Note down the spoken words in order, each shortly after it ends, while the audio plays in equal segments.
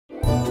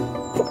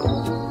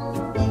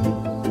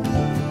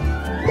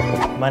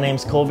My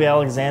name's Colby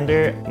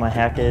Alexander. My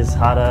hack is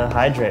how to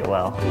hydrate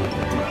well.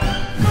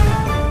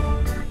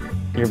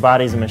 Your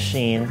body's a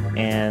machine,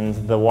 and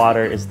the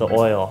water is the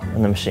oil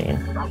in the machine.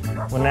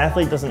 When an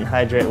athlete doesn't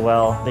hydrate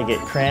well, they get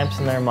cramps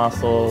in their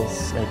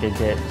muscles, they could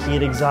get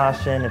heat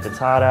exhaustion if it's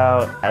hot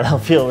out. They'll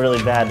feel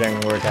really bad during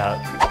the workout.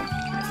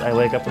 I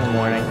wake up in the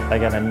morning, I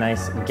got a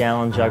nice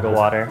gallon jug of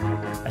water,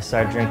 I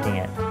start drinking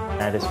it.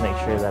 I just make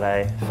sure that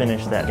I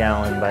finish that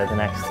gallon by the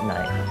next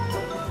night.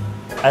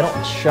 I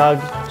don't chug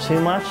too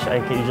much, I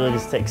usually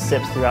just take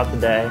sips throughout the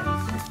day.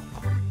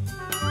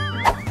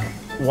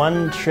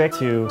 One trick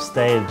to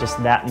stay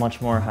just that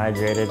much more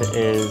hydrated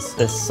is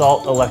the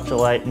salt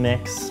electrolyte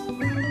mix.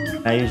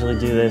 I usually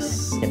do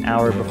this an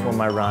hour before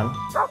my run.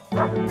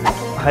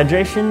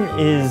 Hydration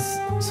is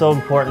so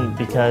important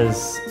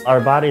because our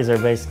bodies are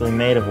basically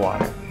made of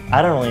water.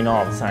 I don't really know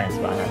all the science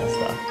behind this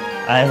stuff.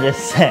 I'm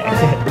just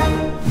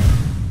saying.